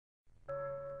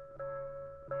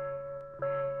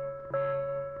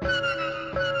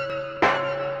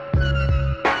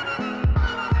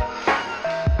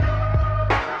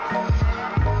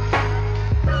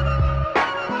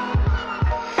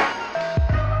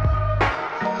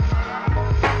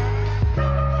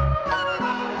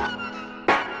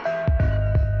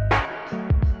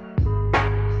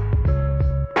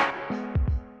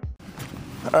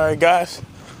Alright guys,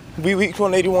 week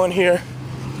 181 here.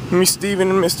 Me, Steven,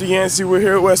 and Mr. Yancey, we're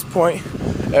here at West Point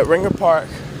at Ringer Park.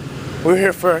 We're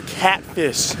here for a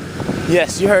catfish.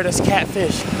 Yes, you heard us,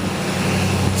 catfish.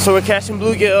 So we're catching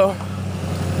bluegill,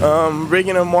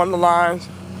 rigging them on the lines.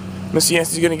 Mr.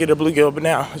 Yancey's gonna get a bluegill, but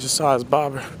now I just saw his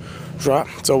bobber drop,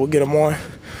 so we'll get him on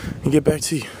and get back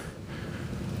to you.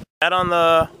 That on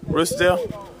the rooster?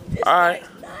 Alright.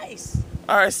 Nice.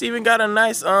 Alright, Steven got a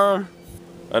nice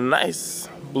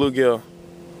bluegill.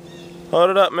 Hold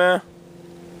it up, man.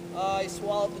 He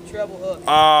swallowed the treble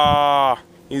hook.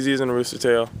 He's using the rooster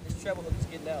tail. His treble hook is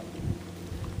getting out.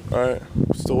 Alright,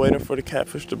 still waiting for the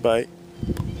catfish to bite.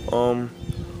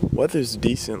 Weather's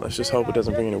decent. Let's just hope it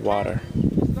doesn't bring any water.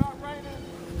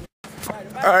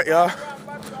 Alright, y'all.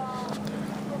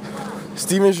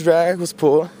 Steven's drag was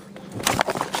pulled.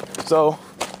 So,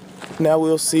 now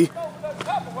we'll see.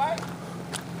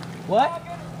 What?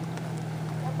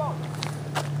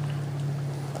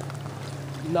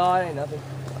 No, it ain't nothing.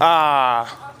 I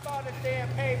saw the damn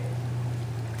paper.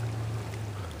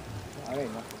 No, it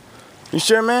ain't nothing. You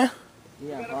sure, man?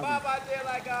 Yeah, I'm Bob out there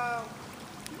like,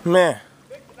 man.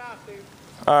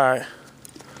 Alright.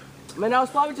 Man, that was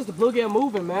probably just a bluegill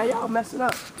moving, man. Y'all messing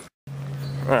up.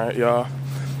 Alright, y'all.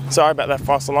 Sorry about that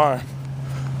false alarm.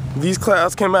 These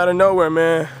clouds came out of nowhere,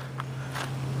 man.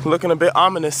 Looking a bit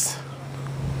ominous.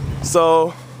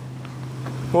 So,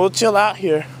 we'll chill out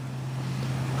here.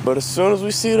 But as soon as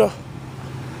we see the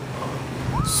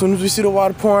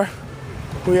water pouring,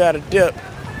 we gotta dip.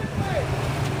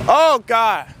 Oh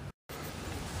God!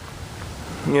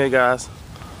 Yeah, guys,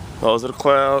 those are the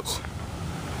clouds.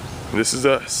 This is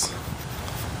us,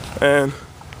 and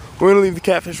we're gonna leave the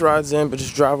catfish rods in, but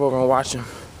just drive over and watch them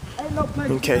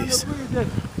in case.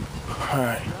 All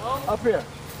right. Up here.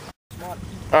 All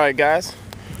right, guys.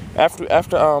 After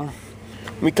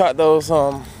we caught those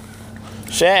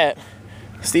shad,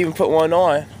 Steven put one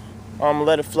on,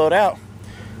 let it float out,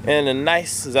 and a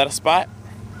nice, is that a spot?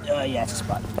 Yeah, it's a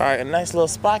spot. Alright, a nice little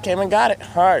spot came and got it.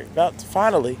 Alright, about to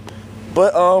finally.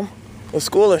 But a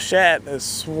school of shad has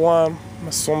swum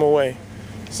away.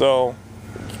 So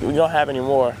we don't have any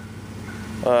more.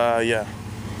 Yeah.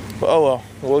 But oh well,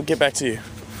 we'll get back to you.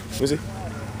 Let me see.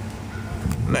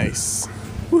 Nice.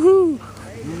 Woohoo!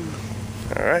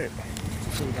 Alright.